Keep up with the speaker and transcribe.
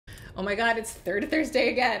Oh my God, it's third Thursday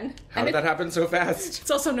again. How did that happen so fast? It's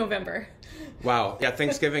also November. Wow. Yeah,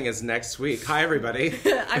 Thanksgiving is next week. Hi, everybody.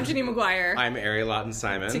 I'm Janine McGuire. I'm Eytan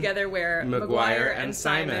Simon. Together we're McGuire and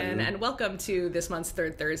Simon. And welcome to this month's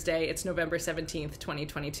third Thursday. It's November 17th,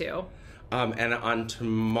 2022. And on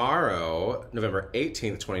tomorrow, November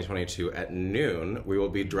 18th, 2022 at noon, we will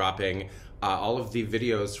be dropping all of the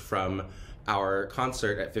videos from our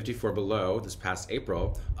concert at 54 Below this past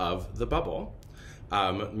April of The Bubble.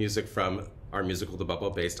 Music from our musical The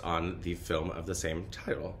Bubble based on the film of the same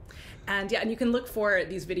title. And you can look for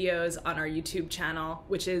these videos on our YouTube channel,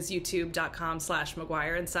 which is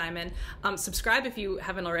youtube.com/McGuire and Simon. Subscribe if you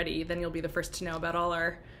haven't already, then you'll be the first to know about all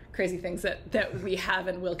our crazy things that we have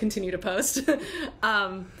and will continue to post.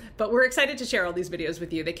 But we're excited to share all these videos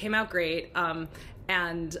with you. They came out great.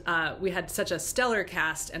 And we had such a stellar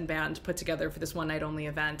cast and band put together for this one night only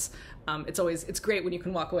event. It's great when you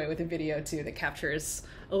can walk away with a video too that captures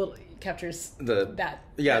that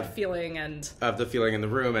feeling and of the feeling in the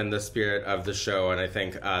room and the spirit of the show. And I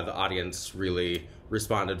think the audience really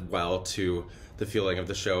responded well to the feeling of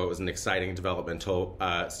the show. It was an exciting developmental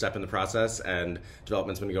step in the process, and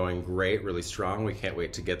development's been going great, really strong. We can't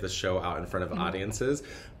wait to get this show out in front of audiences.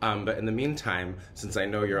 But in the meantime, since I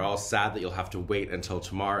know you're all sad that you'll have to wait until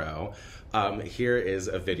tomorrow, here is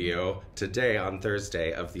a video today on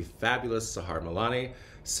Thursday of the fabulous Sahar Milani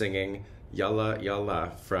singing Yalla,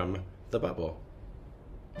 Yalla from The Bubble.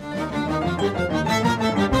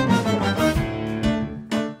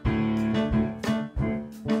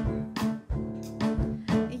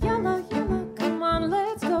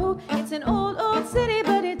 It's an old city,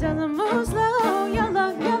 but it doesn't move slow.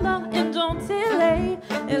 Yalla, yalla, and don't delay.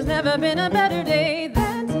 There's never been a better day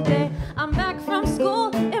than today. I'm back from school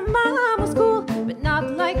in my mama's school, but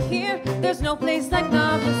not like here. There's no place like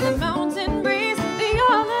Nablus. The mountain breeze, the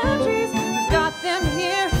olive trees, we've got them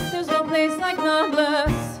here. There's no place like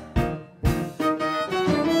Nablus.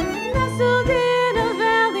 Nestled in a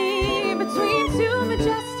valley between two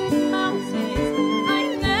majestic mountains,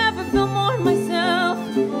 I never felt more myself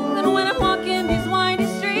than when I'm walking these windy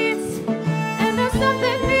streets. And there's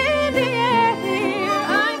something in the air,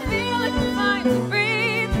 I feel like I'm trying to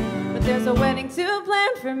breathe. But there's a wedding to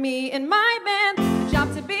plan for me and my band, a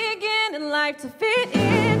job to begin and life to fit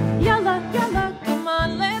in. Yalla, yalla, come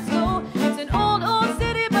on, let's go. It's an old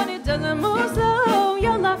city, but it doesn't move slow.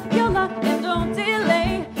 Yalla, yalla, and don't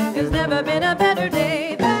delay. There's never been a better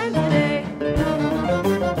day than today.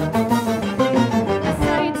 A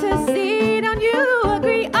sight to see, don't you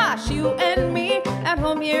agree? You and me at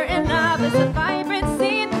home here in Nablus, a vibrant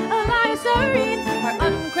scene, a life serene, our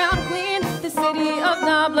uncrowned queen, the city of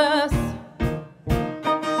Nablus.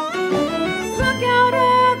 Look out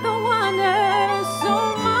at the wonders, so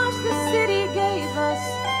much the city gave us,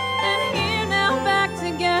 and here now back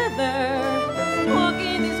together,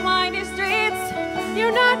 walking these windy streets.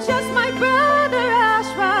 You're not just my brother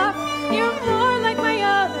Ashraf, you're more like my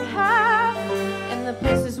other half. And the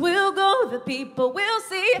places we'll go, the people will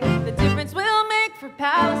see, the difference will